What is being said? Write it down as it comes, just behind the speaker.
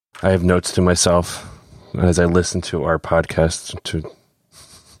I have notes to myself as I listen to our podcast to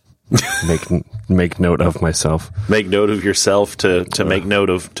make note of myself. Make note of yourself to make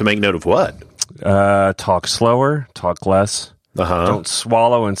note of what? Talk slower, talk less. Don't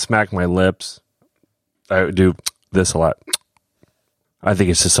swallow and smack my lips. I do this a lot. I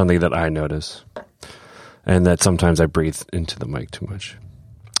think it's just something that I notice. And that sometimes I breathe into the mic too much.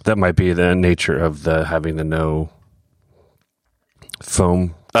 That might be the nature of having the no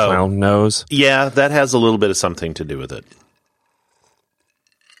foam clown nose. Yeah, that has a little bit of something to do with it.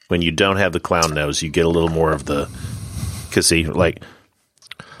 When you don't have the clown nose, you get a little more of the... Because see, like,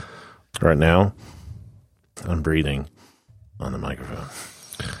 right now, I'm breathing on the microphone.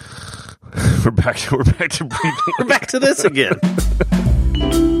 We're back to breathing. We're back to this again.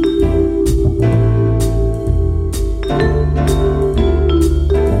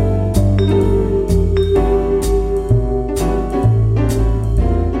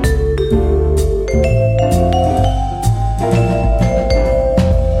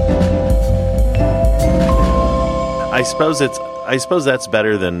 I suppose that's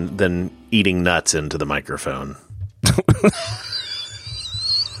better than eating nuts into the microphone.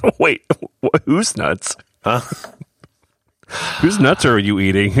 Wait, whose nuts? Huh? Whose nuts are you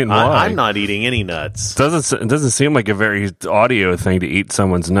eating and why? I'm not eating any nuts. It doesn't seem like a very audio thing to eat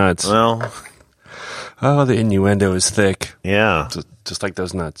someone's nuts. Well, the innuendo is thick. Yeah. Just like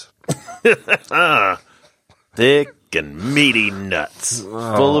those nuts. Thick and meaty nuts.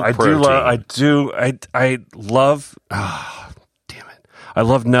 Full of protein. I love... Oh, damn it. I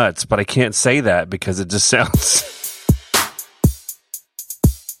love nuts, but I can't say that because it just sounds...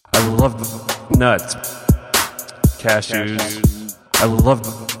 I love nuts. Cashews. I love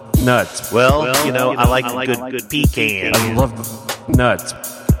nuts. Well, I like a good pecan. I love nuts.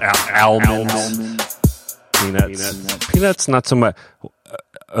 Almonds. Peanuts. Peanuts, not so much.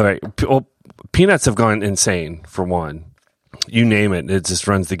 All right. Well, peanuts have gone insane, for one. You name it. It just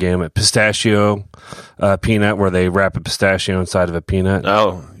runs the gamut. Pistachio peanut, where they wrap a pistachio inside of a peanut.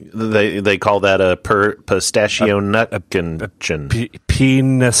 Oh, they call that a pistachio nut concoction.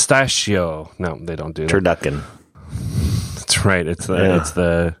 Pinastachio. No, they don't do that. Turducken. That's right. It's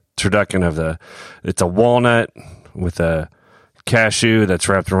the turducken of the... It's a walnut with a cashew that's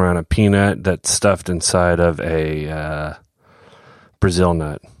wrapped around a peanut that's stuffed inside of a Brazil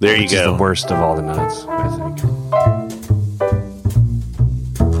nut. There you which go. Is the worst of all the nuts, I think.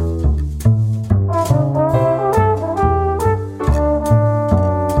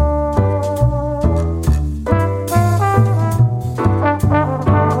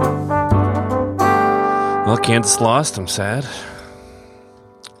 Well, Kansas lost. I'm sad.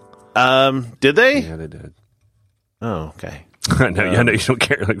 Did they? Yeah, they did. Oh, okay. I know you don't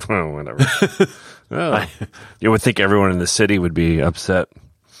care. Like, well, whatever. You would think everyone in the city would be upset.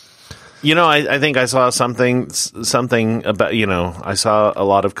 I think I saw something about, I saw a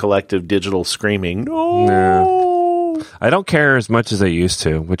lot of collective digital screaming. No. I don't care as much as I used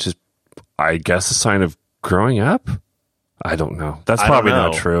to, which is, I guess, a sign of growing up. I don't know. That's probably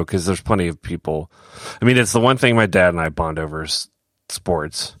not true because there's plenty of people. I mean, it's the one thing my dad and I bond over is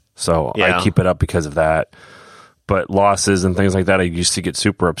sports. So I keep it up because of that. But losses and things like that, I used to get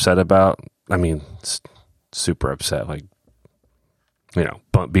super upset about. I mean, super upset. Like,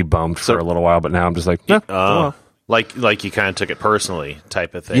 be bummed for a little while. But now I'm just like, well. Like you kind of took it personally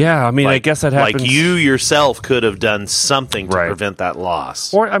type of thing. Yeah, I mean, I guess that happens. Like you yourself could have done something to prevent that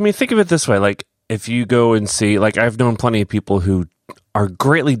loss. Or, I mean, think of it this way. Like, if you go and see, like, I've known plenty of people who are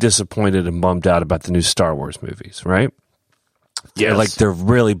greatly disappointed and bummed out about the new Star Wars movies, right? Yeah, like they're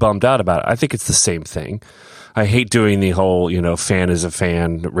really bummed out about it. I think it's the same thing. I hate doing the whole, fan is a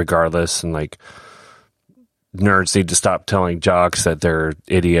fan regardless, and like nerds need to stop telling jocks that they're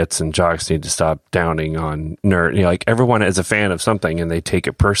idiots, and jocks need to stop downing on nerd. Like everyone is a fan of something, and they take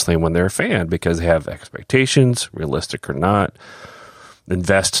it personally when they're a fan because they have expectations, realistic or not.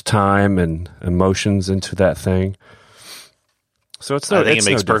 Invest time and emotions into that thing. So I think it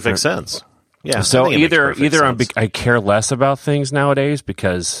makes perfect sense. Yeah. So either I care less about things nowadays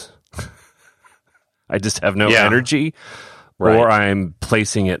because I just have no energy, or I'm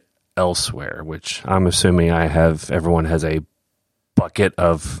placing it elsewhere, which I'm assuming everyone has a bucket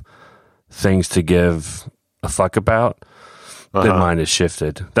of things to give a fuck about. Then mine is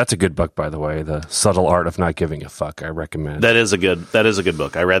shifted. That's a good book, by the way. The Subtle Art of Not Giving a Fuck. I recommend. That is a good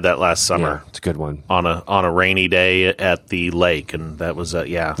book. I read that last summer. Yeah, it's a good one. On a rainy day at the lake, and that was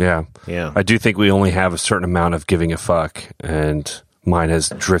Yeah. I do think we only have a certain amount of giving a fuck, and mine has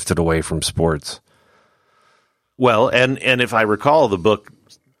drifted away from sports. Well, and if I recall, the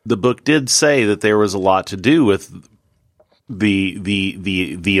book did say that there was a lot to do with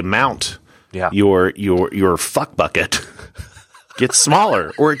the amount Yeah. your fuck bucket gets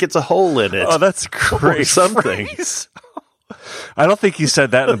smaller, or it gets a hole in it. Oh, that's great. Or something. I don't think you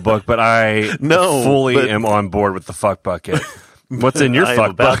said that in the book, but I fully am on board with the fuck bucket. What's in your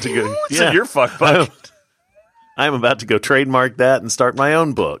fuck bucket? What's in your fuck bucket? I'm about to go trademark that and start my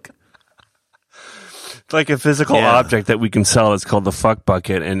own book. It's like a physical object that we can sell. It's called the fuck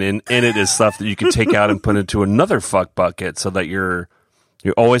bucket, and in it is stuff that you can take out and put into another fuck bucket, so that you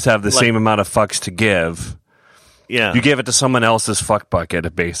always have the same amount of fucks to give. Yeah, you give it to someone else's fuck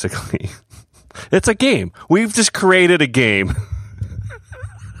bucket, basically. It's a game. We've just created a game.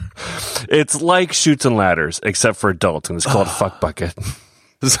 It's like Chutes and Ladders, except for adults, and it's called Fuck Bucket.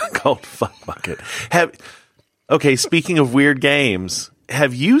 It's called Fuck Bucket. Okay, speaking of weird games,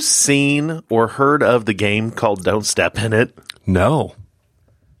 have you seen or heard of the game called Don't Step in It? No.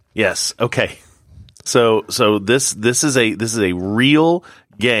 Yes. Okay. So this is a real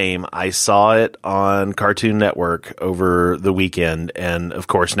game. I saw it on Cartoon Network over the weekend, and of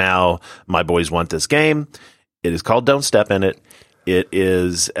course now my boys want this game. It is called Don't Step in It. It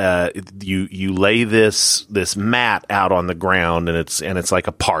is you lay this mat out on the ground, and it's like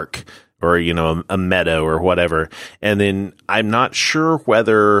a park, or a meadow or whatever. And then I'm not sure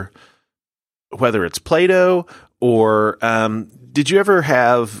whether it's Play-Doh or did you ever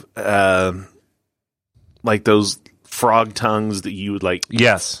have like those frog tongues that you would like?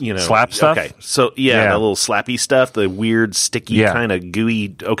 Yes. Slap stuff? Okay. So the little slappy stuff, the weird sticky kind of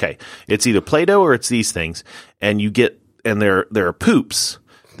gooey. Okay. It's either Play-Doh or it's these things. And there are poops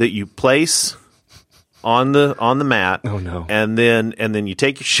that you place on the mat. Oh no. And then you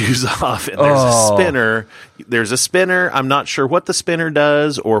take your shoes off, and there's a spinner. There's a spinner. I'm not sure what the spinner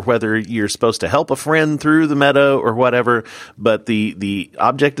does, or whether you're supposed to help a friend through the meadow or whatever, but the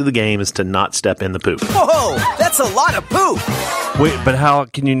object of the game is to not step in the poop. Whoa, that's a lot of poop. Wait, but how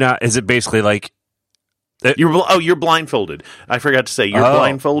can you not? Is it basically like you're blindfolded. I forgot to say you're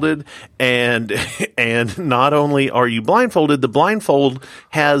blindfolded, and not only are you blindfolded, the blindfold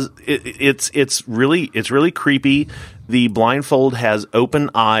has it's really creepy. The blindfold has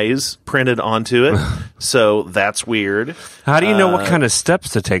open eyes printed onto it, so that's weird. How do you know what kind of steps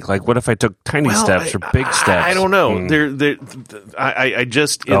to take? Like, what if I took tiny steps or big steps? I don't know. I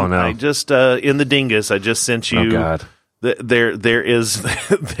just in the dingus. I just sent you. Oh God. There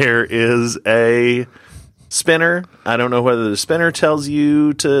is a spinner. I don't know whether the spinner tells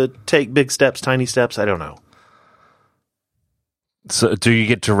you to take big steps, tiny steps. I don't know. So, do you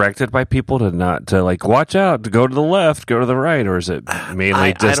get directed by people to like watch out, to go to the left, go to the right, or is it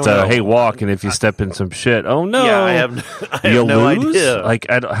mainly just hey, walk, and if you step in some shit, oh no, yeah, I have no idea. Like,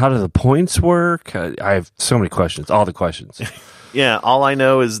 how do the points work? I have so many questions. All the questions. Yeah, all I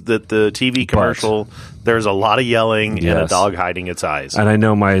know is that the TV commercial, there's a lot of yelling and a dog hiding its eyes. And I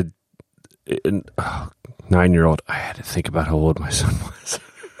know my 9-year-old, I had to think about how old my son was.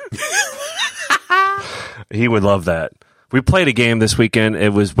 He would love that. We played a game this weekend.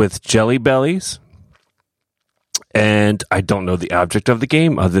 It was with Jelly Bellies. And I don't know the object of the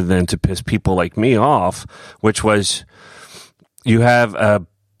game other than to piss people like me off, which was you have a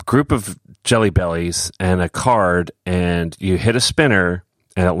group of Jelly Bellies and a card, and you hit a spinner,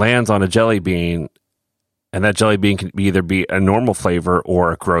 and it lands on a jelly bean, and that jelly bean can either be a normal flavor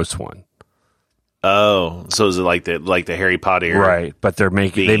or a gross one. Oh, so is it like the Harry Potter? Right, but they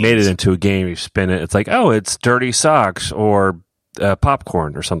made it into a game. You spin it, it's like, oh, it's dirty socks or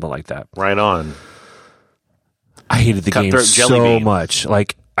popcorn or something like that. Right on. I hated the game so much.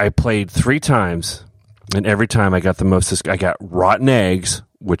 Like, I played 3 times, and every time I got the most. I got rotten eggs,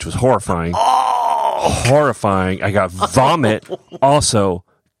 which was horrifying. Oh, horrifying! I got vomit, also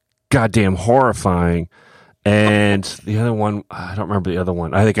goddamn horrifying. And the other one, I don't remember the other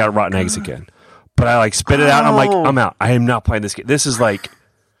one. I think I got rotten eggs again. But I spit it out, and I'm like, I'm out. I am not playing this game. This is like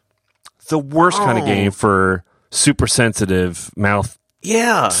the worst kind of game for super sensitive mouth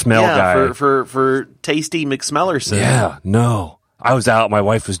smell guy. For tasty McSmellerson. Yeah, no. I was out. My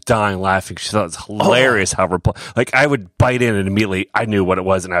wife was dying laughing. She thought it was hilarious how I would bite in and immediately I knew what it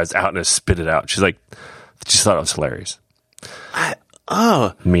was, and I was out and I spit it out. She's like, she thought it was hilarious.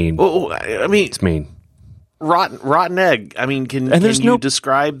 Mean. Well, I mean, it's mean. Rotten egg. I mean, can you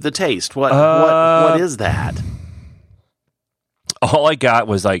describe the taste? What is that? All I got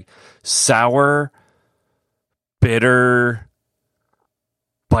was like sour, bitter,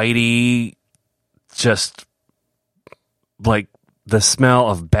 bitey, just like the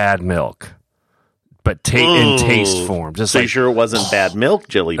smell of bad milk, but in taste form. Just so you sure it wasn't bad milk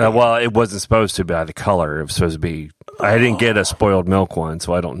jelly bean? Well, it wasn't supposed to by the color. It was supposed to be. I didn't get a spoiled milk one,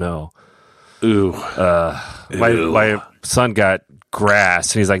 so I don't know. Ooh. My son got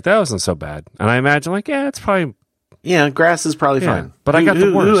grass, and he's like, that wasn't so bad. And I imagine, like, yeah, it's probably... Yeah, grass is probably fine. But I got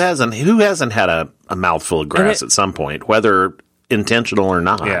the worst. Who hasn't had a mouthful of grass at some point, whether intentional or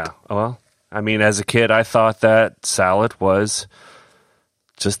not? Yeah. Well, I mean, as a kid, I thought that salad was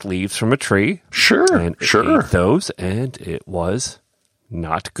just leaves from a tree. Sure. And ate those, and it was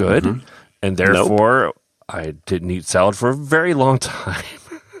not good. Mm-hmm. And therefore, I didn't eat salad for a very long time.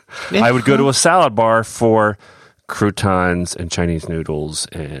 Yeah. I would go to a salad bar for croutons and Chinese noodles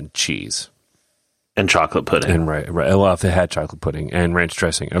and cheese. And chocolate pudding. And right. Well, if they had chocolate pudding and ranch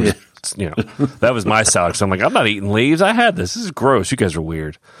dressing. That was my salad. So I'm like, I'm not eating leaves. I had this. This is gross. You guys are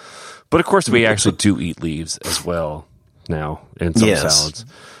weird. But of course, we actually do eat leaves as well now in some salads.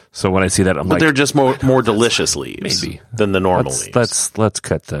 So when I see that, I'm like, but they're just more delicious leaves than the normal leaves.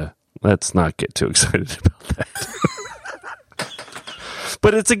 Let's not get too excited about that.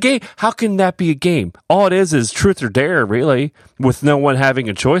 But it's a game. How can that be a game? All it is truth or dare, really, with no one having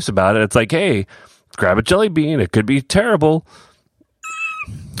a choice about it. It's like, hey, grab a jelly bean. It could be terrible.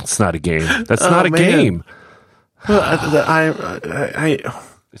 It's not a game. That's not a game.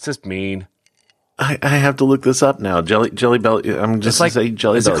 It's just mean. I have to look this up now. Jelly Belly. I'm just like say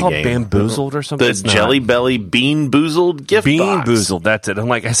Jelly Belly. Is it called game. Bamboozled or something? The Jelly Belly Bean Boozled gift box. Bean Boozled. That's it. I'm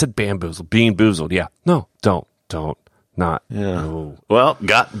like, I said bamboozled. Bean Boozled. Yeah. No, don't. Not. Yeah. No. Well,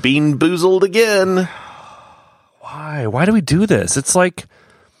 got Bean Boozled again. Why? Why do we do this? It's like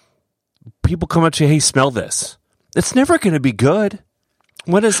people come up to you, hey, smell this. It's never going to be good.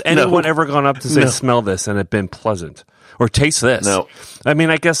 When has anyone ever gone up to say, smell this, and it been pleasant? Or taste this? No. I mean,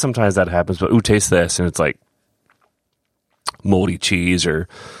 I guess sometimes that happens, but taste this, and it's like moldy cheese or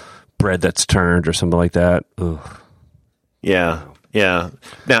bread that's turned or something like that. Ugh. Yeah. Yeah.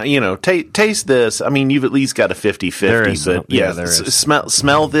 Now, taste this. I mean, you've at least got a 50-50, but there is.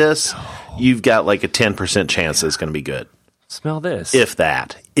 Smell this. You've got like a 10% chance it's going to be good. Smell this. If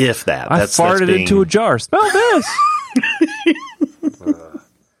that. I farted into a jar. Smell this.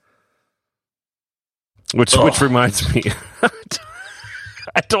 Which reminds me.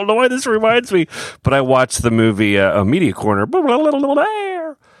 I don't know why this reminds me, but I watched the movie Media Corner.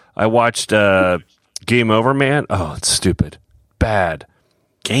 I watched Game Over Man. Oh, it's stupid. Bad.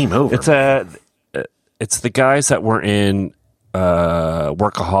 Game Over. It's the guys that were in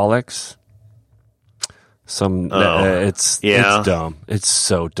Workaholics. It's dumb. It's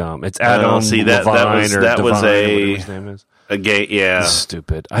so dumb. It's Adam Levine that was whatever his name is. A gay, yeah. It's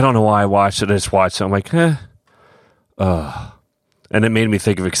stupid. I don't know why I watched it. I just watched it. I'm like, and it made me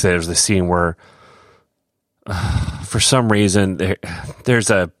think of it because there's the scene where, for some reason, there's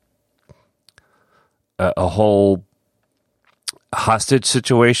a whole hostage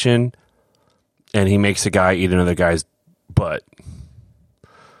situation, and he makes a guy eat another guy's butt.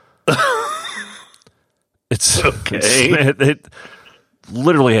 It's okay. It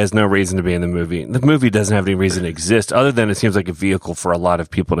literally has no reason to be in the movie. The movie doesn't have any reason to exist other than it seems like a vehicle for a lot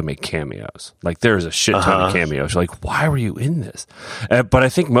of people to make cameos. Like there's a shit ton of cameos. You're like, why were you in this? But I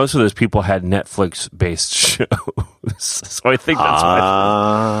think most of those people had Netflix-based shows, so I think that's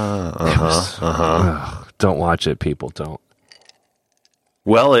why. Don't watch it, people. Don't.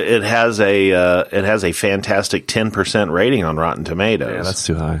 Well, it has a fantastic 10% rating on Rotten Tomatoes. Yeah, that's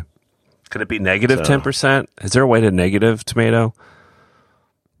too high. Could it be negative 10%? Is there a way to negative tomato?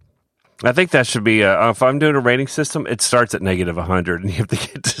 I think that should be, if I'm doing a rating system, it starts at negative 100 and you have to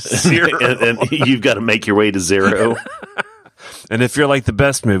get to 0. and you've got to make your way to 0. And if you're like the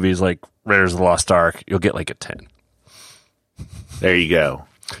best movies, like Raiders of the Lost Ark, you'll get like a 10. There you go.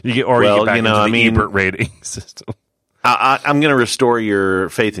 You get back into the Ebert rating system. I'm going to restore your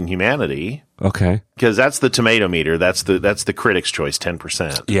faith in humanity. Okay. Because that's the tomato meter. That's the critics' choice,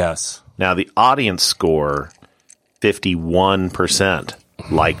 10%. Yes. Now, the audience score, 51%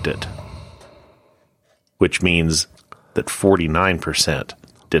 liked it, which means that 49%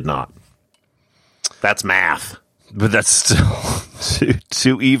 did not. That's math. But that's still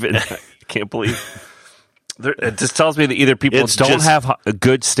too even. I can't believe. It just tells me that either people don't have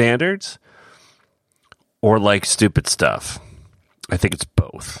good standards or like stupid stuff. I think it's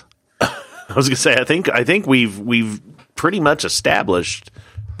both. I was going to say, I think we've pretty much established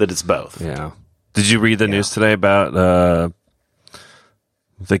that it's both. Yeah. Did you read the news today about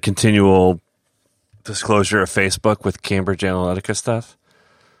the continual disclosure of Facebook with Cambridge Analytica stuff?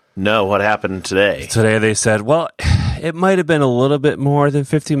 No, what happened today? Today they said, well, it might have been a little bit more than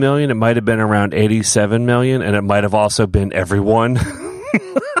 50 million. It might have been around 87 million, and it might have also been everyone.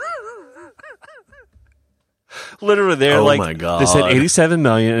 Literally, they're my God. They said 87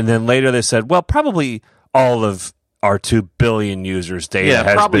 million, and then later they said, well, probably all of our 2 billion users' data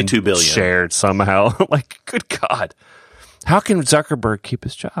has probably been 2 billion shared somehow. Like, good God. How can Zuckerberg keep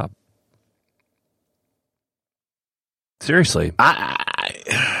his job? Seriously. How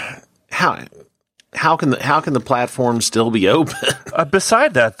can the platform still be open?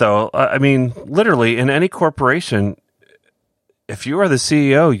 Beside that, though, I mean, literally, in any corporation, if you are the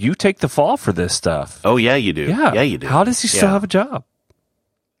CEO, you take the fall for this stuff. Oh, yeah, you do. Yeah, you do. How does he still have a job?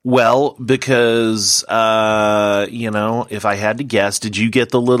 Well, because, if I had to guess, did you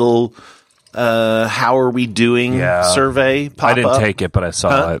get the little how are we doing survey pop I didn't up? take it, but I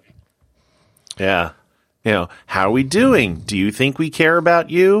saw it. Yeah. How are we doing? Do you think we care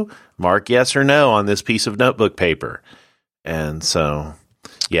about you? Mark yes or no on this piece of notebook paper. And so,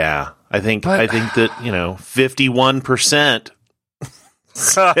 yeah, I think that, 51%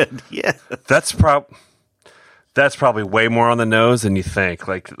 said, yeah. That's probably way more on the nose than you think.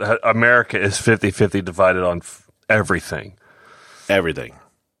 Like, America is 50-50 divided on everything. Everything.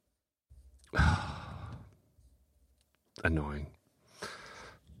 Annoying.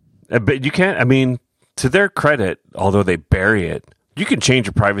 But you can't, I mean, to their credit, although they bury it, you can change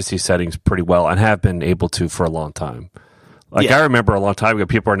your privacy settings pretty well and have been able to for a long time. Like, I remember a long time ago,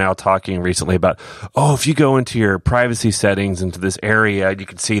 people are now talking recently about, if you go into your privacy settings into this area, you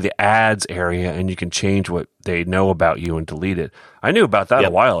can see the ads area and you can change what they know about you and delete it. I knew about that a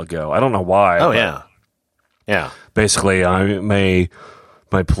while ago. I don't know why. Oh, yeah. Yeah. Basically, my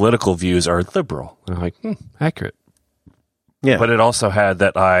political views are liberal. And I'm like, accurate. Yeah. But it also had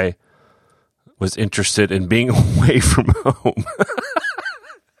that I was interested in being away from home.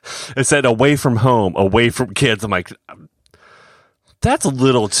 It said away from home, away from kids. I'm like, that's a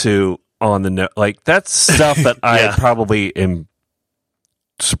little too on the nose. Like, that's stuff that I probably am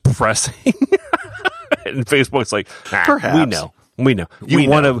suppressing. And Facebook's like, perhaps. We know. We know.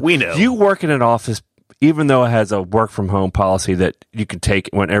 You work in an office, even though it has a work from home policy that you can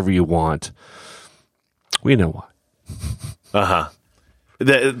take whenever you want. We know why.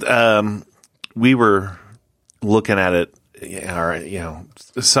 We were looking at it,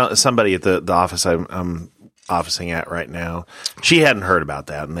 somebody at the office I'm officing at right now, she hadn't heard about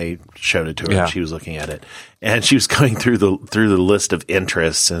that, and they showed it to her, and she was looking at it, and she was going through the list of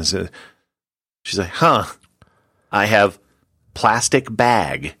interests, and she's like, I have plastic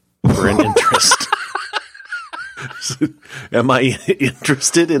bag for an interest. Am I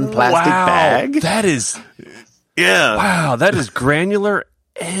interested in plastic bag? That is... Yeah. Wow, that is granular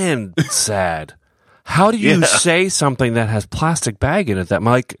and sad. How do you say something that has plastic bag in it? That,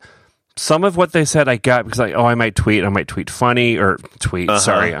 like, some of what they said I got because I might tweet funny or tweet.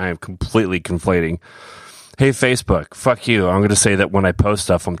 Sorry, I am completely conflating. Hey, Facebook, fuck you. I'm going to say that when I post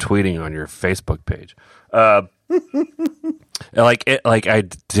stuff, I'm tweeting on your Facebook page. I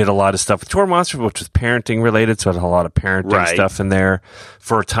did a lot of stuff with Tour Monster, which was parenting related, so I had a lot of parenting stuff in there.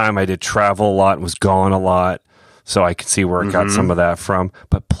 For a time, I did travel a lot and was gone a lot, so I could see where I got some of that from.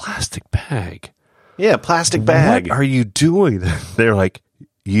 But plastic bag. Yeah, plastic bag. What are you doing? They're like,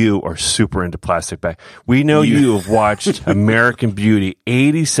 you are super into plastic bag. We know you have watched American Beauty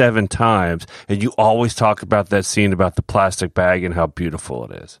 87 times, and you always talk about that scene about the plastic bag and how beautiful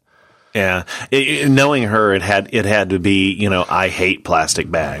it is. Yeah, knowing her, it had to be, I hate plastic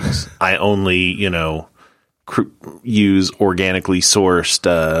bags. I only, use organically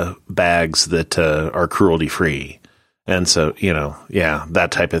sourced bags that are cruelty free, and so that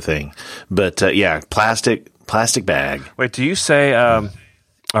type of thing. But plastic bag. Wait, do you say? All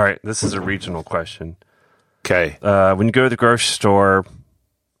right, this is a regional question. Okay, when you go to the grocery store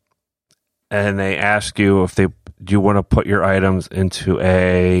and they ask you do you want to put your items into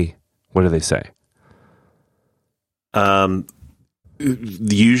a, what do they say?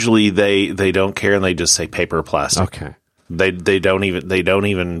 Usually they don't care and they just say paper or plastic. Okay. They don't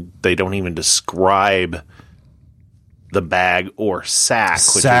even describe the bag or sack,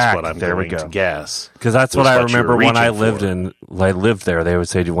 which is what I'm going to guess. Because that's what I remember when I lived there. They would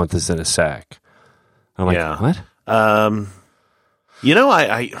say, "Do you want this in a sack?" I'm like, what?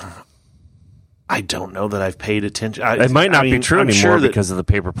 I don't know that I've paid attention. It might not be true anymore because of the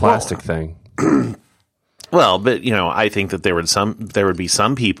paper plastic thing. Well, but I think that there would be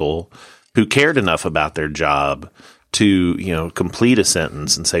some people who cared enough about their job to complete a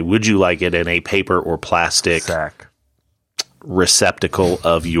sentence and say, "Would you like it in a paper or plastic sack receptacle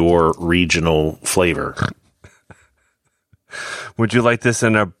of your regional flavor?" Would you like this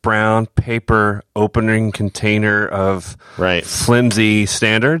in a brown paper opening container of flimsy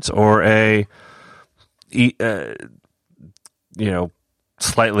standards, or a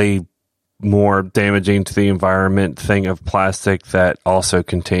slightly more damaging to the environment thing of plastic that also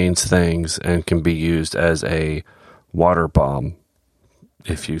contains things and can be used as a water bomb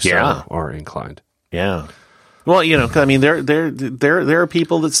if you so are inclined. Yeah. Well, you know, 'cause, I mean, there are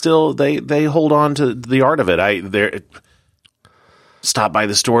people that still they hold on to the art of it. Stop by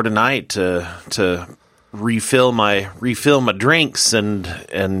the store tonight to refill my drinks,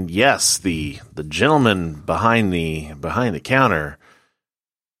 and yes, the gentleman behind the counter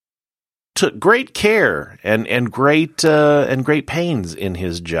took great care and great pains in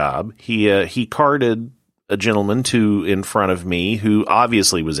his job. He carded a gentleman in front of me who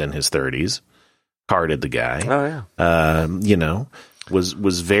obviously was in his 30s. Carded the guy. Oh yeah. You know, was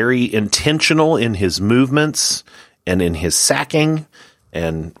very intentional in his movements and in his sacking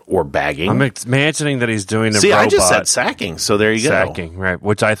or bagging. I'm imagining that he's doing a See, robot I just said sacking, so there you go. Sacking, right?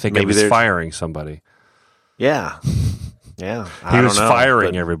 Which I think Maybe it was firing somebody. Yeah. Yeah. He was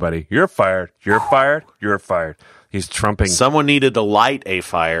firing everybody. You're fired. You're fired. You're fired. He's trumping. Someone needed to light a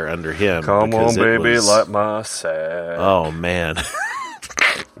fire under him. Come on, baby, light my sack. Oh man.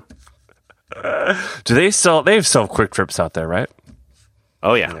 They have Quick Trips out there, right?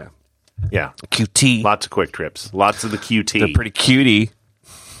 Oh yeah. Yeah. QT. Lots of Quick Trips. Lots of the QT. They're pretty cutie.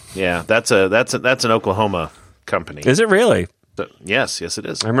 Yeah, that's an Oklahoma company. Is it really? Yes, it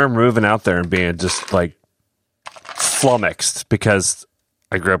is. I remember moving out there and being just like flummoxed because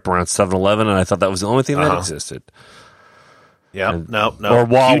I grew up around 7-Eleven and I thought that was the only thing that existed. Yeah, no. Or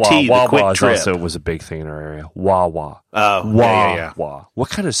Wawa. QT, Wawa Quick also was a big thing in our area. Wawa. Oh, Wawa. yeah. What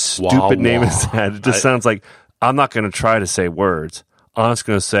kind of stupid name is that? It just sounds like I'm not going to try to say words. I'm just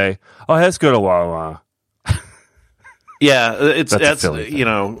going to say, "Oh, let's go to Wawa." Yeah, that's Philly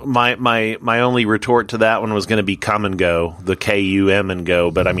my only retort to that one was going to be come and go, the KUM and go,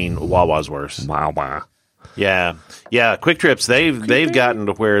 but I mean Wawa's worse. Wawa. Yeah. Quick Trips. They've gotten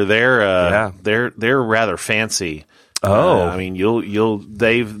to where they're rather fancy. Oh, I mean they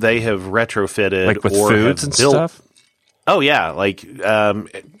have retrofitted like with or foods and built, stuff. Oh yeah, like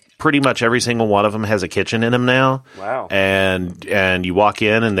pretty much every single one of them has a kitchen in them now. Wow. And you walk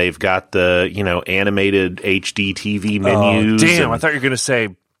in and they've got the animated HD TV menus. Oh, damn! I thought you were going to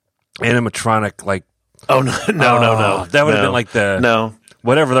say animatronic. Like, oh no. That would have been like no.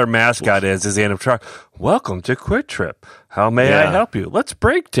 Whatever their mascot is the animatronic. Welcome to Quick Trip. How may I help you? Let's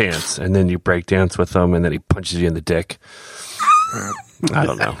break dance. And then you break dance with them, and then he punches you in the dick. I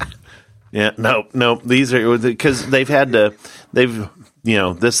don't know. Yeah, no. These are because this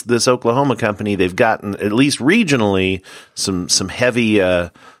Oklahoma company, they've gotten at least regionally some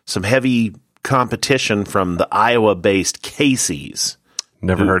heavy competition from the Iowa-based Casey's.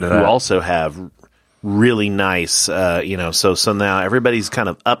 Never heard of that. Who also have really nice, so now everybody's kind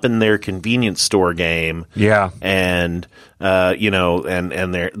of up in their convenience store game. Yeah. And, and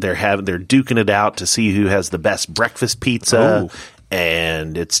they're duking it out to see who has the best breakfast pizza. Ooh.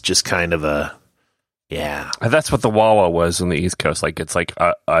 And it's just kind of that's what the Wawa was on the East Coast. Like, it's like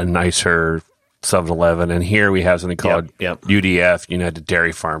a nicer 7-Eleven. And here we have something called UDF, United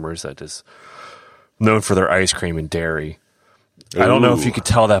Dairy Farmers, that is known for their ice cream and dairy. Ooh. I don't know if you could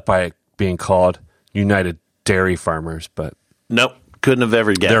tell that by it being called United Dairy Farmers, but nope, couldn't have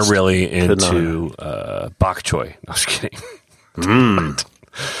ever guessed. They're really into bok choy. No, I was kidding.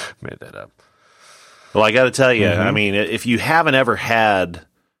 Made that up. Well, I got to tell you, I mean, if you haven't ever had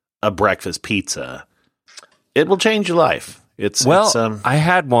a breakfast pizza, it will change your life. I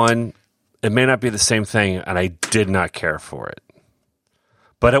had one. It may not be the same thing, and I did not care for it.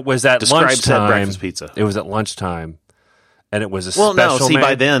 But it was at lunchtime. Said breakfast pizza. It was at lunchtime. And it was a special. Well, no. See,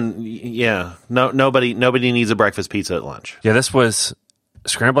 by then, nobody needs a breakfast pizza at lunch. Yeah, this was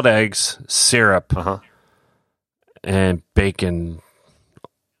scrambled eggs, syrup, and bacon.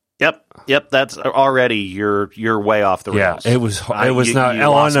 Yep. That's already you're way off the rails. Yeah, it was not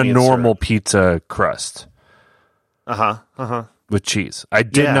on a normal pizza crust. With cheese, I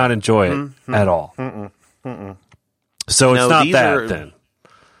did not enjoy it at all. So it's not that then.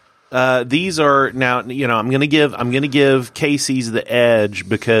 These are now, I'm going to give Casey's the edge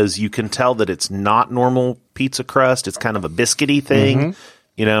because you can tell that it's not normal pizza crust. It's kind of a biscuity thing,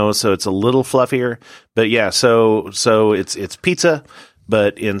 so it's a little fluffier. But yeah, so it's pizza,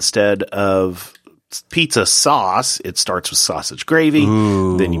 but instead of pizza sauce, it starts with sausage gravy.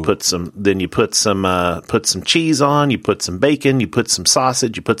 Ooh. Then you put some cheese on, you put some bacon, you put some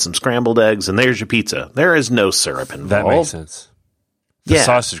sausage, you put some scrambled eggs, and there's your pizza. There is no syrup involved. That makes sense. The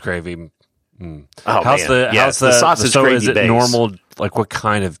sausage gravy. Oh, how's man. how's the sausage gravy is it base. normal? Like, what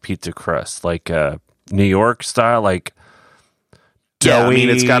kind of pizza crust? Like New York style, like doughy? Yeah, I mean,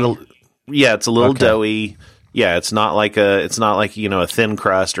 it's a little doughy. Yeah, it's not like a thin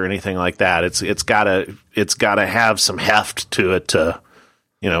crust or anything like that. It's gotta have some heft to it to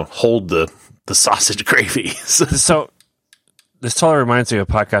hold the the sausage gravy. So this totally reminds me of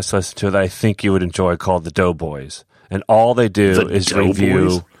a podcast I listened to that I think you would enjoy called The Doughboys. And all they do is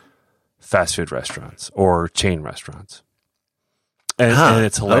review fast food restaurants or chain restaurants. And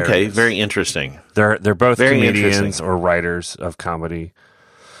it's hilarious. Okay, very interesting. They're both Very comedians or writers of comedy.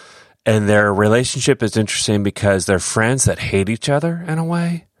 And their relationship is interesting because they're friends that hate each other in a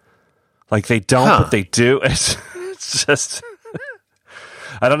way. Like they don't, but they do. It's just...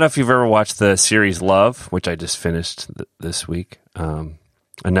 I don't know if you've ever watched the series Love, which I just finished this week. A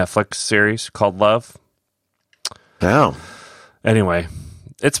Netflix series called Love. No. Anyway,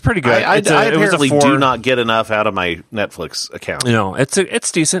 it's pretty good. I apparently do not get enough out of my Netflix account.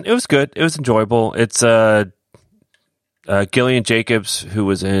 It's decent. It was good. It was enjoyable. It's Gillian Jacobs, who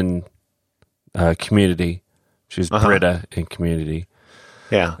was in Community. She was Britta in Community.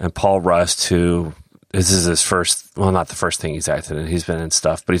 Yeah. And Paul Rust, who this is his first, well, not the first thing he's acted in. He's been in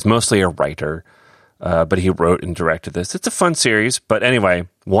stuff, but he's mostly a writer. But he wrote and directed this. It's a fun series. But anyway,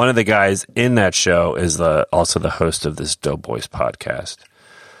 one of the guys in that show is also the host of this Doughboys podcast.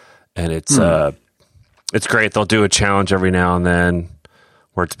 And it's great. They'll do a challenge every now and then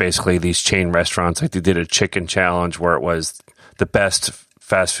where it's basically these chain restaurants. Like they did a chicken challenge where it was the best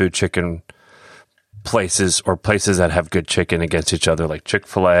fast food chicken places or places that have good chicken against each other, like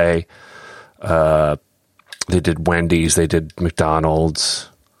Chick-fil-A. They did Wendy's. They did McDonald's.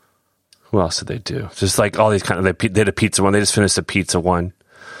 Who else did they do? Just like all these they did a pizza one. They just finished a pizza one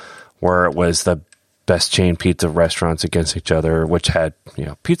where it was the best chain pizza restaurants against each other, which had,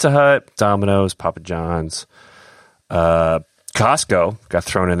 Pizza Hut, Domino's, Papa John's. Costco got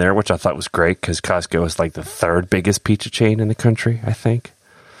thrown in there, which I thought was great because Costco is like the third biggest pizza chain in the country, I think.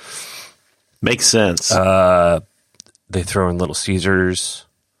 Makes sense. They throw in Little Caesars.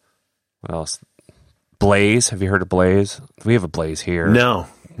 What else? Blaze. Have you heard of Blaze? We have a Blaze here. No,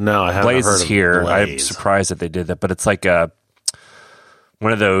 I haven't Blaze heard is of here. Blaze. I'm surprised that they did that, but it's like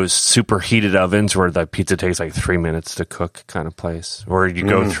one of those super heated ovens where the pizza takes like 3 minutes to cook kind of place, where you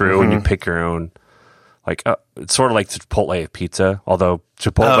go through and you pick your own. Like it's sort of like Chipotle of pizza, although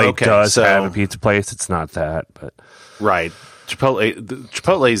Chipotle does have a pizza place. It's not that, but right.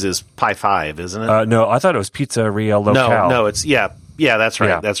 Chipotle's is Pie 5, isn't it? No, I thought it was Pizzeria Locale. No, it's yeah, that's right.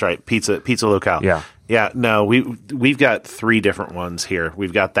 Yeah. That's right. Pizza Locale. Yeah. No, we've got 3 different ones here.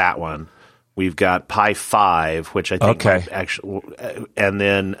 We've got that one. We've got Pie 5, which I think actually, and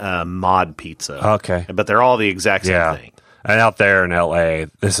then Mod Pizza. Okay, but they're all the exact same thing. And out there in LA,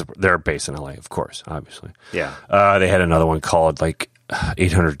 they're based in LA, of course, obviously. Yeah. They had another one called like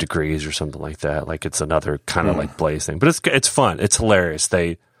 800 Degrees or something like that. Like it's another kind of like Blaze thing, but it's fun. It's hilarious.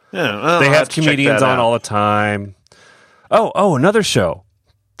 They have comedians on all the time. Oh, another show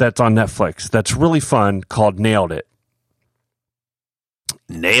that's on Netflix that's really fun called Nailed It.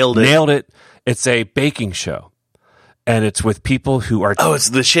 Nailed It. It's a baking show, and it's with people who are. Oh, it's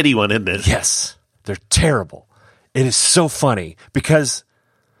the shitty one, isn't it? Yes, they're terrible. It is so funny because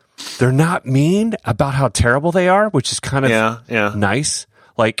they're not mean about how terrible they are, which is kind of nice.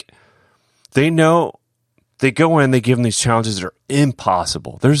 Like they know they go in, they give them these challenges that are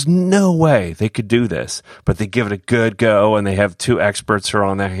impossible. There's no way they could do this, but they give it a good go, and they have 2 experts who are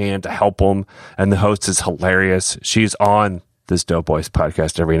on their hand to help them. And the host is hilarious. She's on this Doughboys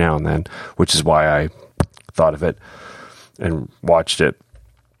podcast every now and then, which is why I thought of it and watched it.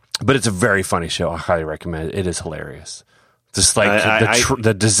 But it's a very funny show. I highly recommend it. It is hilarious. Just like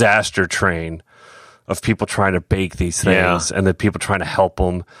the disaster train of people trying to bake these things and the people trying to help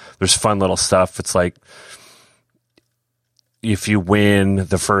them. There's fun little stuff. It's like if you win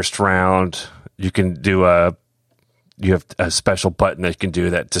the first round, you have a special button that you can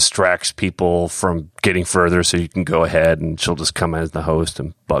do that distracts people from getting further, so you can go ahead and she'll just come as the host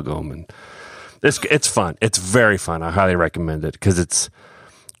and bug them. And it's fun. It's very fun. I highly recommend it because it's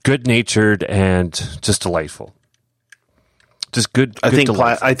good-natured and just delightful. Just good. I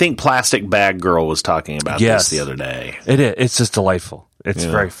think Plastic Bag Girl was talking about this the other day. It is. It's just delightful. It's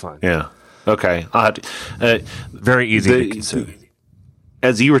very fun. Yeah. Okay. Very easy to consume.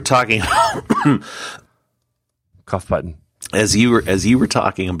 As you were talking, cough button. As you were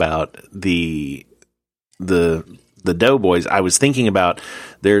talking about the Doughboys, I was thinking about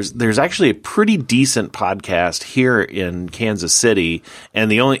there's actually a pretty decent podcast here in Kansas City,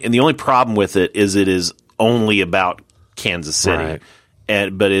 and the only problem with it is only about Kansas City,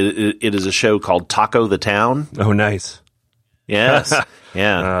 right. but it is a show called Taco the Town. Oh, nice. Yes,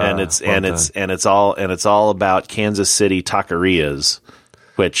 yeah, and it's all about Kansas City taquerias,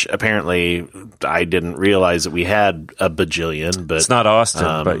 which apparently I didn't realize that we had a bajillion. But it's not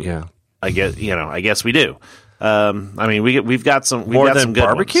Austin, but yeah, I guess we do. I mean, we've got some more than some good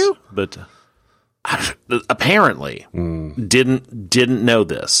barbecue, ones, but apparently didn't know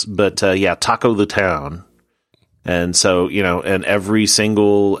this, but Taco the Town. And so, and every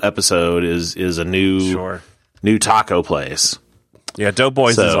single episode is a new taco place. Yeah,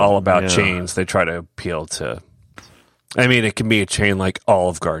 Doughboys is all about chains. They try to appeal to. I mean, it can be a chain like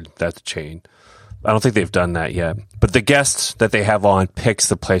Olive Garden. That's a chain. I don't think they've done that yet. But the guests that they have on picks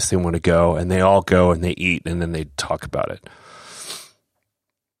the place they want to go, and they all go and they eat, and then they talk about it.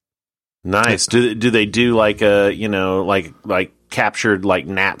 Nice. Do they do like a like captured like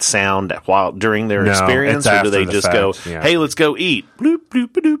Nat sound while during their experience, or do they just go, "Hey, let's go eat"? Bloop, bloop,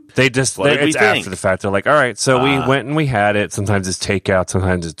 bloop. It's after the fact. They're like, "All right, so we went and we had it." Sometimes it's takeout,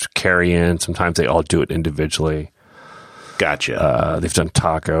 sometimes it's carry in, sometimes they all do it individually. Gotcha. They've done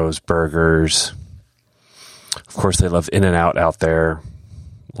tacos, burgers. Of course, they love In-N-Out out there.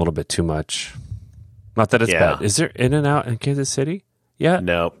 A little bit too much. Not that it's bad. Is there In-N-Out in Kansas City? Yeah.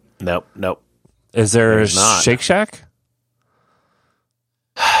 Nope. Is there a Shake Shack?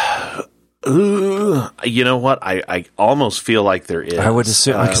 You know what? I almost feel like there is. I would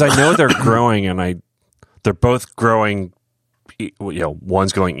assume, because I know they're growing, and they're both growing.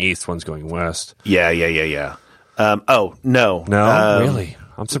 One's going east, one's going west. Yeah. No, really?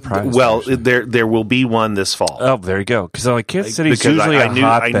 I'm surprised. Well, there will be one this fall. Oh, there you go. Because like Kansas City is usually a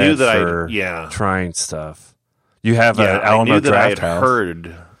hotbed for trying stuff. You have an Alamo Draft House.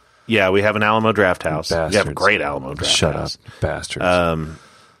 Heard. Yeah, we have an Alamo Draft House. Bastards. We have a great Alamo Draft House. Shut up, bastards.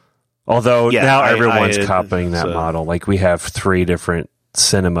 Although now everyone's copying that model. Like we have 3 different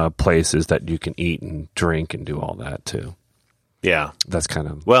cinema places that you can eat and drink and do all that too. Yeah, that's kind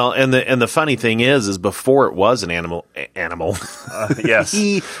of well. And the funny thing is before it was an animal. Yes,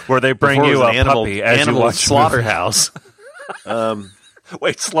 where they bring you a puppy as you watch slaughterhouse.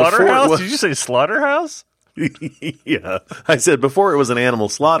 Wait, slaughterhouse? Did you say slaughterhouse? Yeah, I said before it was an animal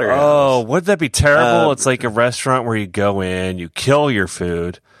slaughterhouse. Oh, wouldn't that be terrible? It's like a restaurant where you go in, you kill your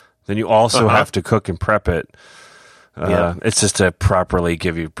food, then you also have to cook and prep it. It's just to properly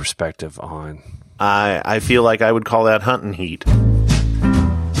give you perspective on. I feel like I would call that hunting heat.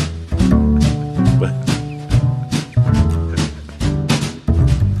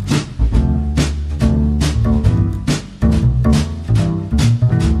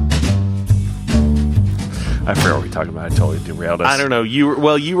 I forgot what we were talking about. I totally derailed us. I don't know.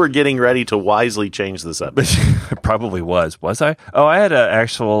 You were getting ready to wisely change this up. I probably was. Was I? Oh, I had an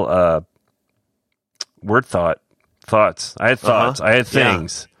actual word thoughts. I had thoughts. I had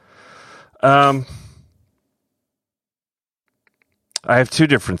things. Yeah. I have 2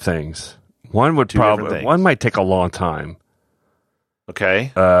 different things. One might take a long time.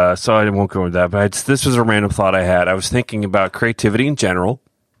 Okay. So I won't go into that. But this was a random thought I had. I was thinking about creativity in general.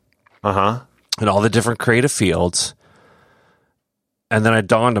 And all the different creative fields. And then it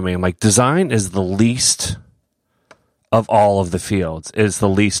dawned on me, I'm like, design is the least of all of the fields. It is the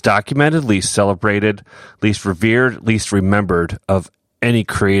least documented, least celebrated, least revered, least remembered of any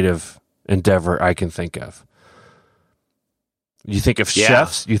creative endeavor I can think of. You think of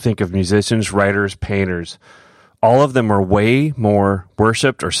chefs, you think of musicians, writers, painters. All of them are way more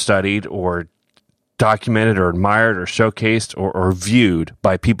worshipped or studied or documented or admired or showcased or viewed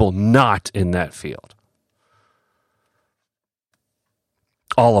by people not in that field.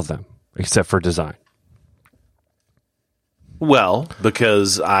 All of them, except for design. Well,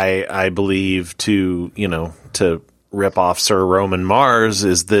 because I believe to rip off Sir Roman Mars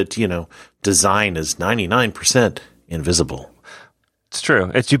is that, design is 99% invisible. It's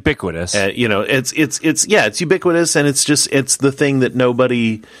true. It's ubiquitous. It's ubiquitous, and it's the thing that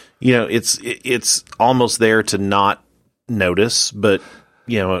nobody, it's almost there to not notice, but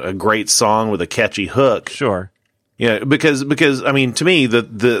a great song with a catchy hook. Sure. Yeah, because I mean, to me,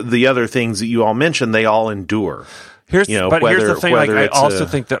 the other things that you all mentioned, they all endure. Here's the thing. Like, I also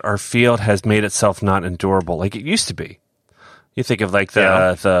think that our field has made itself not endurable like it used to be. You think of like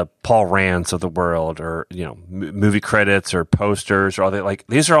the Paul Rands of the world, or movie credits or posters, or all that. Like,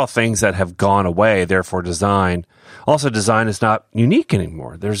 these are all things that have gone away. Therefore, design is not unique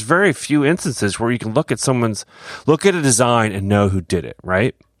anymore. There's very few instances where you can look at a design and know who did it.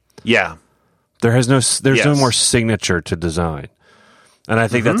 Right? Yeah. There's no more signature to design, and I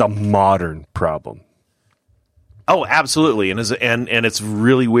think that's a modern problem. Oh, absolutely, and it's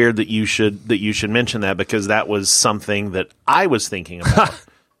really weird that you should mention that, because that was something that I was thinking about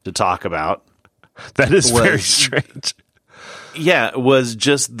to talk about. That is very strange. Yeah, was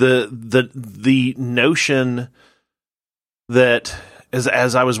just the notion that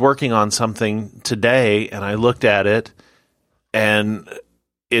as I was working on something today, and I looked at it, and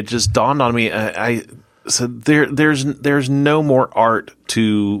it just dawned on me. I said, there's no more art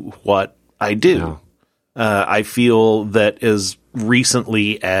to what I do. No. I feel that as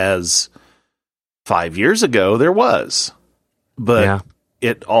recently as 5 years ago, there was. But Yeah.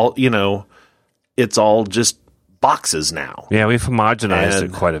 it all, it's all just boxes now. Yeah, we've homogenized it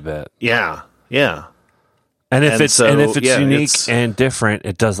And- quite a bit. Yeah. Yeah. And if And it's so, yeah, unique it's- and different,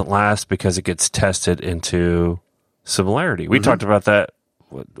 it doesn't last because it gets tested into similarity. We talked about that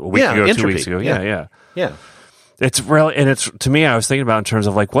a week Yeah, ago, 2 entropy. weeks ago. Yeah. Yeah. Yeah. It's really, and it's, to me, I was thinking about in terms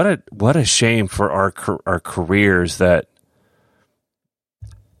of like what a shame for our careers that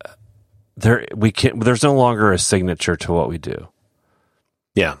there's no longer a signature to what we do.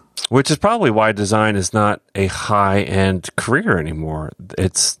 Yeah. Which is probably why design is not a high end career anymore.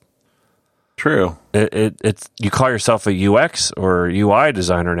 It's True. it's you call yourself a UX or UI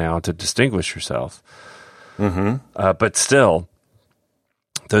designer now to distinguish yourself. But still,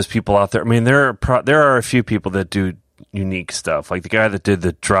 those people out there. I mean, there are a few people that do unique stuff. Like the guy that did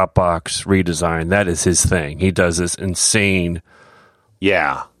the Dropbox redesign. That is his thing. He does this insane.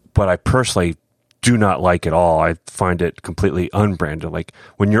 Yeah. But I personally do not like it all. I find it completely unbranded. Like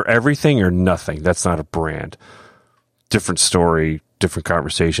when you're everything, you're nothing. That's not a brand. Different story, different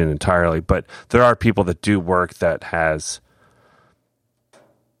conversation entirely. But there are people that do work that has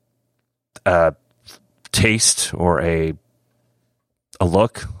taste or a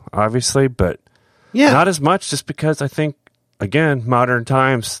look, obviously, but Yeah. not as much just because I think, again, modern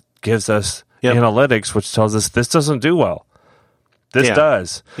times gives us Yep. analytics, which tells us this doesn't do well. This Yeah.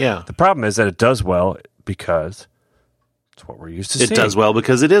 does. Yeah. The problem is that it does well because it's what we're used to It seeing. does well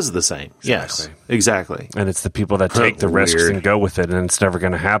because it is the same. Yes. Exactly. And it's the people that take the risks Weird. and go with it, and it's never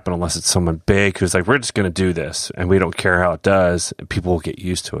going to happen unless it's someone big who's like, we're just going to do this, and we don't care how it does, and people will get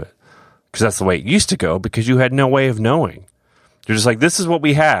used to it. Because that's the way it used to go, because you had no way of knowing. You're just like, this is what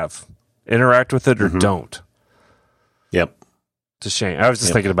we have. Interact with it or don't. Yep. It's a shame. I was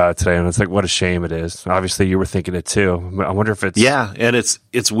just thinking about it today, and it's like, what a shame it is. Obviously, you were thinking it too. I wonder if it's... Yeah, and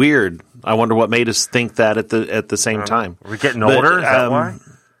it's weird. I wonder what made us think that at the same time. Are we getting But, older? Is that why?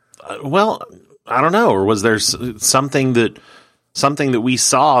 Well, I don't know. Or was there something that we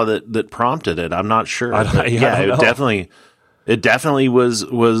saw that prompted it? I'm not sure. I don't- But yeah, I don't know. It definitely was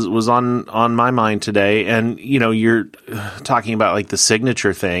on my mind today. And you're talking about like the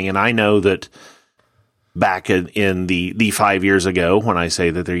signature thing, and I know that back in the 5 years ago, when I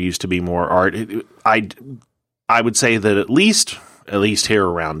say that there used to be more art, I would say that at least here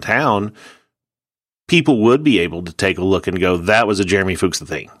around town, people would be able to take a look and go, that was a Jeremy Fuchs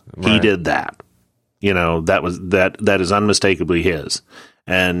thing. He Right. did that. That is unmistakably his.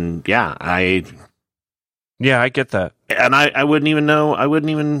 And I get that. wouldn't even know.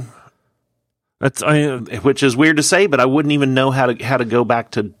 Which is weird to say, but I wouldn't even know how to go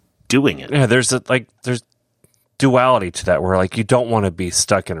back to doing it. Yeah, there's duality to that, where like you don't want to be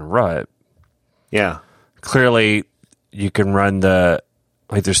stuck in a rut. Yeah. Clearly, you can run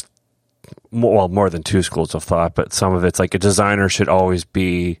there's more than two schools of thought, but some of it's like a designer should always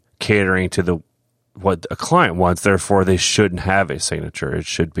be catering to what a client wants. Therefore, they shouldn't have a signature. It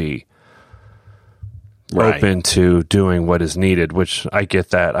should be Right. open to doing what is needed, which I get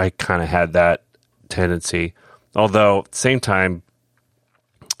that. I kind of had that tendency. Although, at the same time,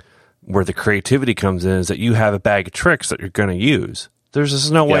 where the creativity comes in is that you have a bag of tricks that you're going to use. There's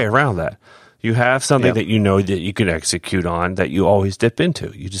just no way Yep. around that. You have something Yep. that you know that you can execute on that you always dip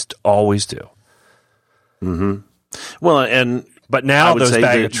into. You just always do. Well, and But I now would those say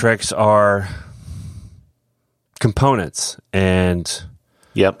bag that- of tricks are components and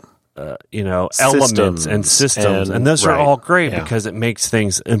yep. elements and systems, and those are right. all great Yeah. because it makes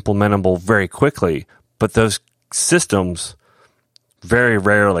things implementable very quickly. But those systems very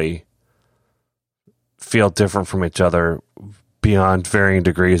rarely feel different from each other beyond varying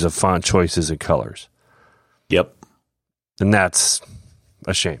degrees of font choices and colors, Yep. and that's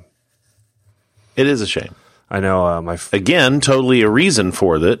a shame. It is a shame. I know Again, totally a reason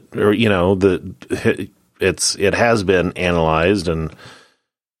for that, or that it has been analyzed and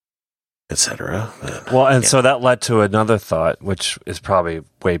etc. So that led to another thought, which is probably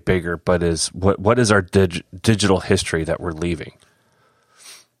way bigger, but is what is our digital history that we're leaving,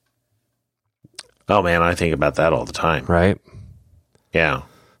 Oh man, I think about that all the time. right? Yeah.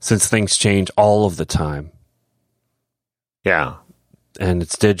 Since things change all of the time Yeah. and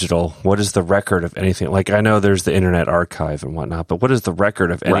it's digital, what is the record of anything? Like, I know there's the Internet Archive and whatnot, but what is the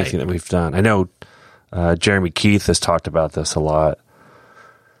record of anything that we've done? I know Jeremy Keith has talked about this a lot.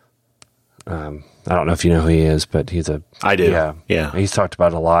 I don't know if you know who he is, but he's I do. Yeah. Yeah. He's talked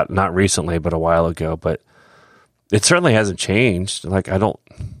about it a lot, not recently, but a while ago. But it certainly hasn't changed. Like,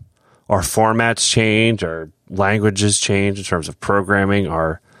 our formats change, our languages change in terms of programming,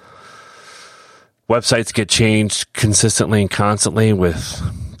 our websites get changed consistently and constantly with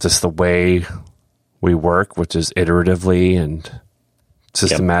just the way we work, which is iteratively and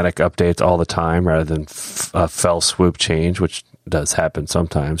systematic updates all the time rather than a fell swoop change, which does happen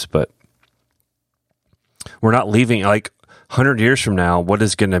sometimes. But we're not leaving, like 100 years from now, what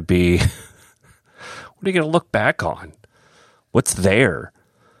is going to be, what are you going to look back on? What's there?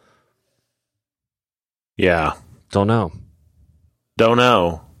 Yeah. Don't know.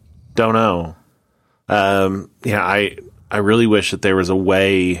 I really wish that there was a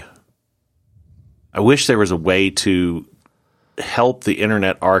way. I wish there was a way to help the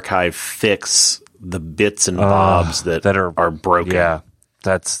Internet Archive fix the bits and bobs that are broken. Yeah,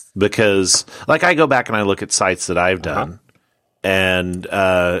 that's because, like, I go back and I look at sites that I've done, and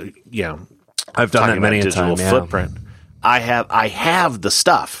I've done that many a digital time. Footprint. I have the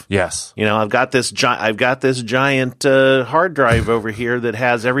stuff. Yes. I've got this giant hard drive over here that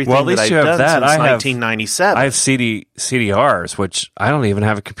has everything Well, at least that I've you have done that. since 1997. I have CDRs, which I don't even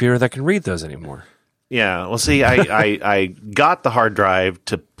have a computer that can read those anymore. Yeah. Well, see, I got the hard drive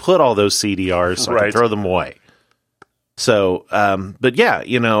to put all those CDRs so I could throw them away. So, but yeah,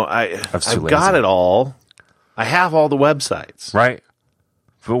 I've got it all. I have all the websites. Right.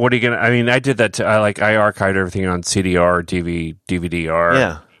 But what are you going to... I mean, I did that too. I archived everything on CDR, DVD-R.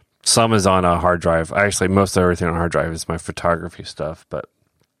 Yeah. Some is on a hard drive. Actually, most of everything on a hard drive is my photography stuff. But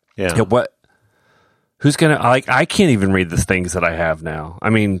yeah, who's going to... I can't even read the things that I have now. I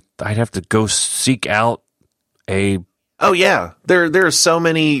mean, I'd have to go seek out a... Oh, yeah. There are so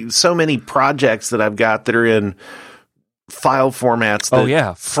many projects that I've got that are in file formats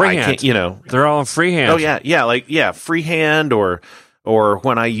that freehand. I can't, they're all in freehand. Oh, yeah. Freehand or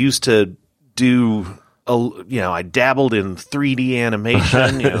when I used to do, I dabbled in 3D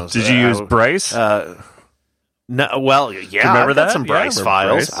animation. Did you use Bryce? No, well, yeah, remember I've got that? some Bryce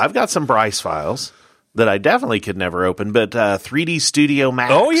files. Bryce. I've got some Bryce files that I definitely could never open, but 3D Studio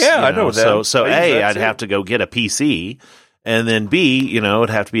Max. Oh, yeah, I know that. So A, I'd have to go get a PC, and then B, I'd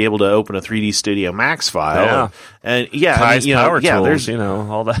have to be able to open a 3D Studio Max file. Yeah. And Kai's Power Tools, there's,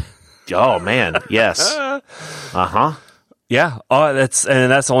 all that. Oh, man, yes. Uh-huh. Yeah, that's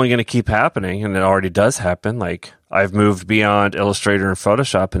only going to keep happening, and it already does happen. Like, I've moved beyond Illustrator and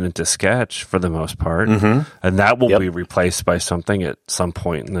Photoshop and into Sketch for the most part, and that will be replaced by something at some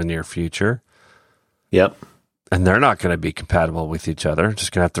point in the near future. Yep. And they're not going to be compatible with each other.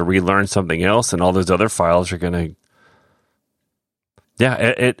 Just going to have to relearn something else, and all those other files are going to... Yeah,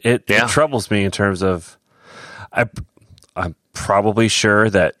 it troubles me in terms of... I'm probably sure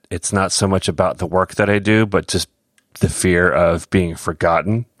that it's not so much about the work that I do, but just the fear of being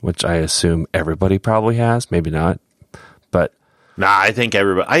forgotten, which I assume everybody probably has. Maybe not, but I think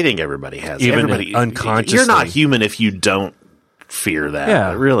everybody has. Even everybody, unconsciously. You're not human if you don't fear that.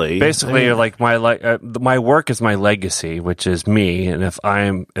 Yeah, really. Basically, like my work is my legacy, which is me. And if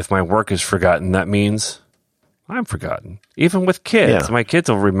my work is forgotten, that means I'm forgotten. Even with kids, my kids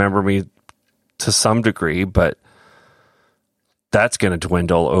will remember me to some degree, but that's going to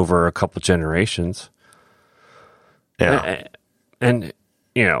dwindle over a couple generations. Yeah. And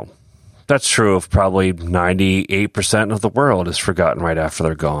that's true of probably 98% of the world is forgotten right after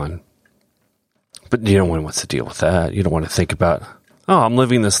they're gone. But no one wants to deal with that. You don't want to think about, I'm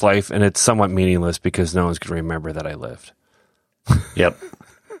living this life and it's somewhat meaningless because no one's going to remember that I lived. Yep.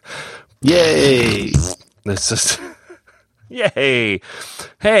 Yay. It's just, yay.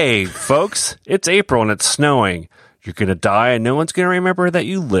 Hey, folks, it's April and it's snowing. You're going to die and no one's going to remember that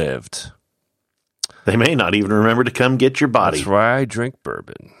you lived. They may not even remember to come get your body. That's why I drink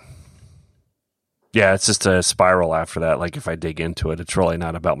bourbon. Yeah, it's just a spiral after that. Like, if I dig into it, it's really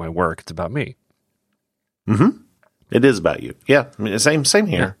not about my work. It's about me. Mm-hmm. It is about you. Yeah. I mean, same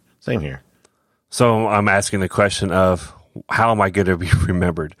here. Yeah. Same here. So I'm asking the question of, how am I going to be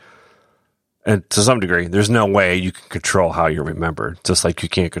remembered? And to some degree, there's no way you can control how you're remembered. Just like you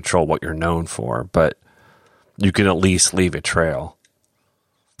can't control what you're known for. But you can at least leave a trail.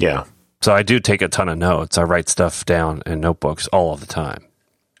 Yeah. So I do take a ton of notes. I write stuff down in notebooks all of the time.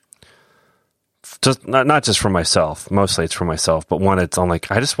 Just not just for myself. Mostly it's for myself. But when it's on,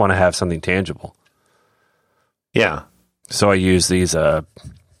 like, I just want to have something tangible. Yeah. So I use these, the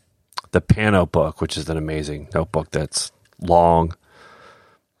Pano book, which is an amazing notebook that's long,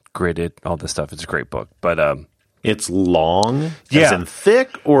 gridded, all this stuff. It's a great book. But it's long, yeah, as in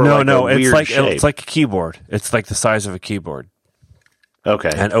thick, or no, like no, a weird shape? It's like a keyboard. It's like the size of a keyboard.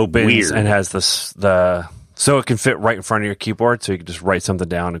 Okay. And opens weird. And has so it can fit right in front of your keyboard, so you can just write something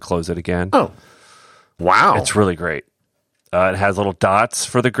down and close it again. Oh, wow! It's really great. It has little dots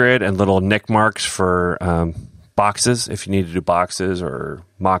for the grid and little nick marks for boxes if you need to do boxes or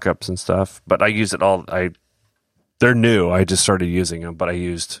mock-ups and stuff. But I use it all. They're new. I just started using them, but I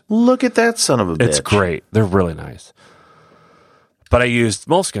used. Look at that son of a bitch. It's great. They're really nice. But I used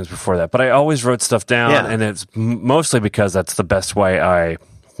Moleskines before that. But I always wrote stuff down, and it's mostly because that's the best way I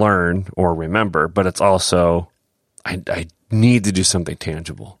learn or remember. But it's also I need to do something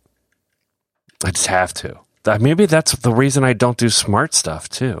tangible. I just have to. Maybe that's the reason I don't do smart stuff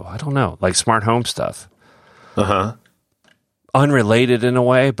too. I don't know, like smart home stuff. Unrelated in a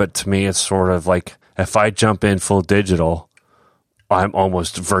way, but to me, it's sort of like if I jump in full digital, I'm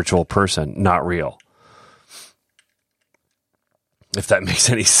almost a virtual person, not real. If that makes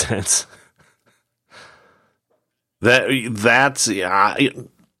any sense. That's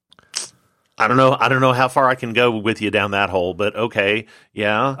I don't know. I don't know how far I can go with you down that hole, but okay,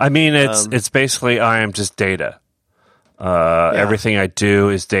 yeah. I mean, it's basically I am just data. Everything I do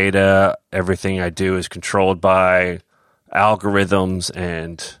is data. Everything I do is controlled by algorithms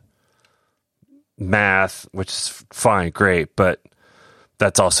and math, which is fine, great, but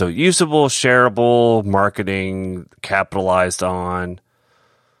that's also usable, shareable, marketing, capitalized on.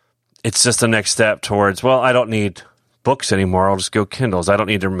 It's just the next step towards, well, I don't need books anymore. I'll just go Kindles. I don't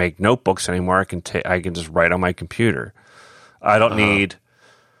need to make notebooks anymore. I can just write on my computer. I don't need,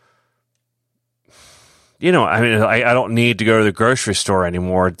 I don't need to go to the grocery store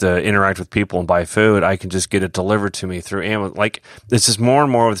anymore to interact with people and buy food. I can just get it delivered to me through Amazon. Like, it's just more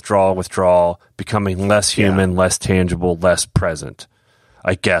and more withdrawal, becoming less human, less tangible, less present,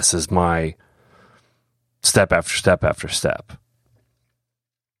 I guess, is my step after step after step.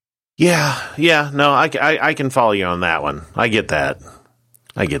 Yeah. No, I can follow you on that one. I get that.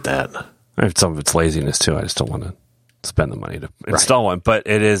 Some of it's laziness too. I just don't want to spend the money to install one. But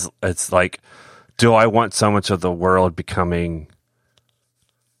it's like, do I want so much of the world becoming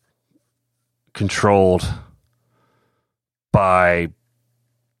controlled by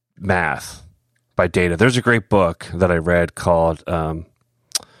math, by data? There's a great book that I read called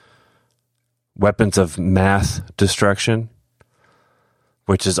Weapons of Math Destruction,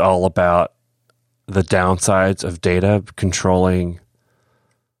 which is all about the downsides of data controlling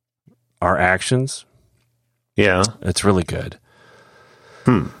our actions. Yeah. It's really good.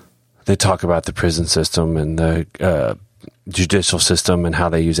 They talk about the prison system and the judicial system and how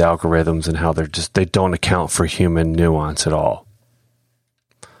they use algorithms and how they don't account for human nuance at all.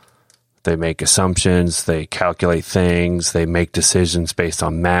 They make assumptions, they calculate things, they make decisions based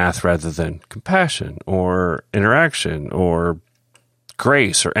on math rather than compassion or interaction or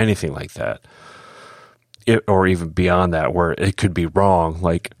grace or anything like that. Or even beyond that, where it could be wrong.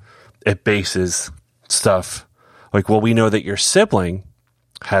 Like, it bases stuff like, well, we know that your sibling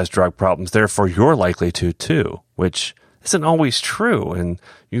has drug problems, therefore you're likely to too, which isn't always true. And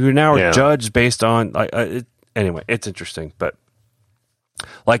you now are judged based on, anyway, it's interesting. But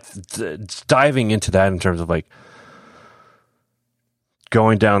like diving into that in terms of like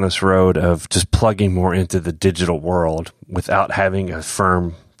going down this road of just plugging more into the digital world without having a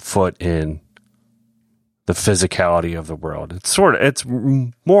firm foot in the physicality of the world. It's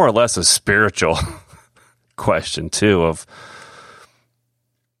more or less a spiritual question too of,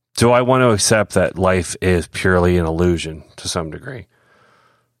 do I want to accept that life is purely an illusion to some degree,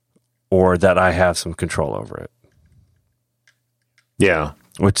 or that I have some control over it? Yeah.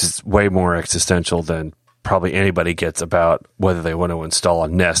 Which is way more existential than probably anybody gets about whether they want to install a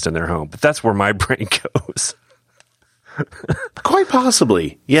Nest in their home. But that's where my brain goes. Quite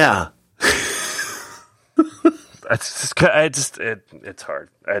possibly. Yeah. It's hard.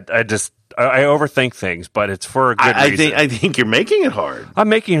 I overthink things, but it's for a good reason. I think you're making it hard. I'm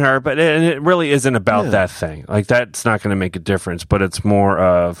making it hard, but it really isn't about that thing. Like, that's not going to make a difference, but it's more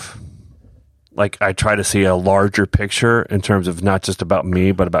of, like, I try to see a larger picture in terms of not just about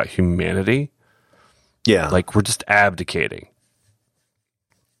me, but about humanity. Yeah. Like, we're just abdicating.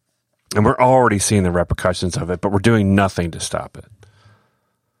 And we're already seeing the repercussions of it, but we're doing nothing to stop it.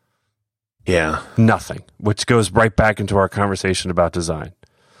 Yeah. Nothing. Which goes right back into our conversation about design.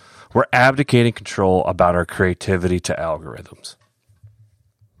 We're abdicating control about our creativity to algorithms.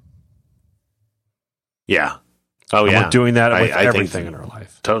 Yeah. Oh, and yeah. we're doing that with everything in our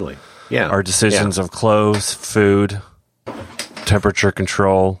life. Totally. Yeah. Our decisions of clothes, food, temperature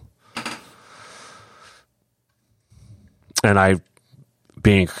control. And I,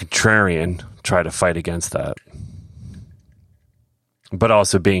 being contrarian, try to fight against that. But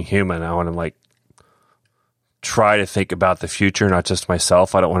also being human, I want to try to think about the future, not just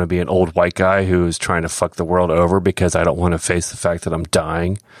myself. I don't want to be an old white guy who's trying to fuck the world over because I don't want to face the fact that I'm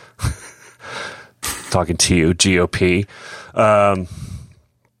dying. Talking to you, GOP.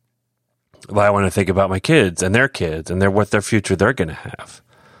 Well, I want to think about my kids and what their future they're going to have.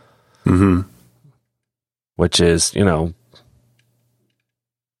 Mm-hmm. Which is,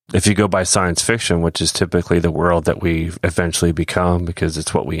 if you go by science fiction, which is typically the world that we eventually become because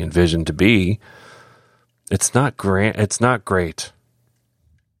it's what we envision to be, it's not great. It's not great.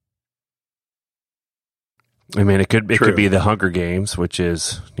 I mean, it could be the Hunger Games, which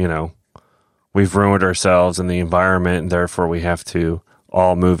is, we've ruined ourselves and the environment, and therefore we have to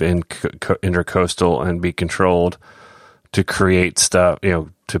all move intercoastal and be controlled to create stuff,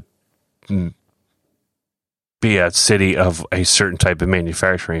 to be a city of a certain type of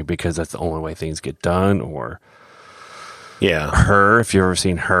manufacturing because that's the only way things get done. Or Her, if you've ever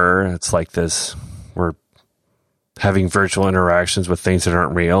seen Her, it's like this, we're having virtual interactions with things that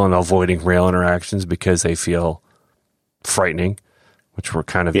aren't real and avoiding real interactions because they feel frightening, which we're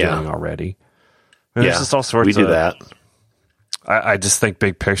kind of doing already. And there's just all sorts we do that. I just think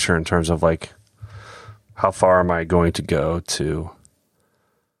big picture in terms of like, how far am I going to go to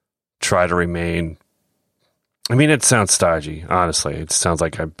try to remain? I mean, it sounds stodgy, honestly. It sounds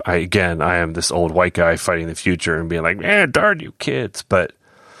like I am this old white guy fighting the future and being like, man, darn you kids. But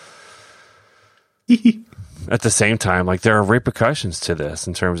at the same time, like, there are repercussions to this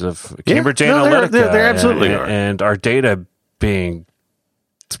in terms of Cambridge Analytica. There absolutely are. And our data being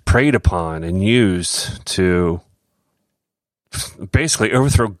preyed upon and used to basically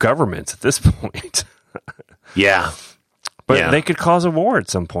overthrow governments at this point. But they could cause a war at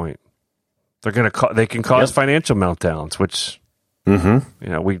some point. They can cause financial meltdowns, which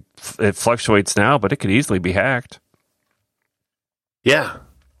it fluctuates now, but it could easily be hacked. Yeah,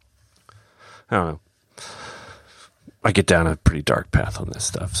 I don't know. I get down a pretty dark path on this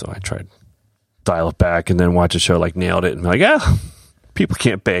stuff, so I tried to dial it back and then watch a show like Nailed It and be like, yeah, people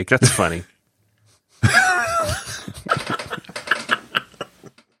can't bake. That's funny.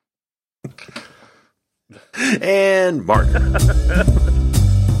 And Martin.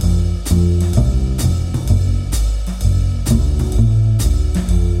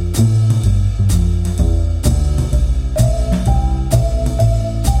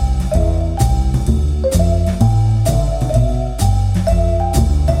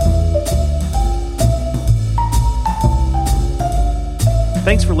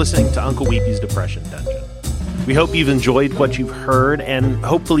 Thanks for listening to Uncle Weepy's Depression Dungeon. We hope you've enjoyed what you've heard, and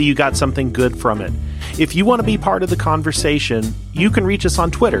hopefully you got something good from it. If you want to be part of the conversation, you can reach us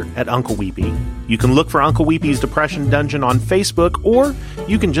on Twitter at Uncle Weepy. You can look for Uncle Weepy's Depression Dungeon on Facebook, or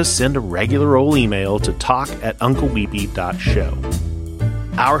you can just send a regular old email to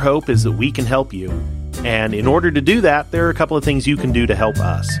talk@uncleweepy.show. Our hope is that we can help you. And in order to do that, there are a couple of things you can do to help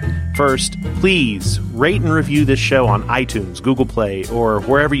us. First, please rate and review this show on iTunes, Google Play, or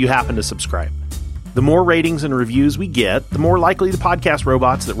wherever you happen to subscribe. The more ratings and reviews we get, the more likely the podcast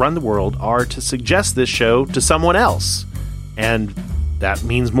robots that run the world are to suggest this show to someone else. And that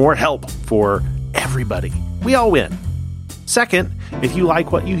means more help for everybody. We all win. Second, if you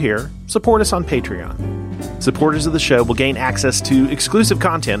like what you hear, support us on Patreon. Supporters of the show will gain access to exclusive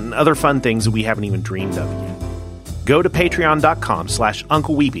content and other fun things that we haven't even dreamed of yet. Go to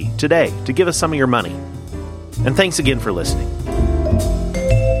patreon.com/UncleWeepy today to give us some of your money. And thanks again for listening.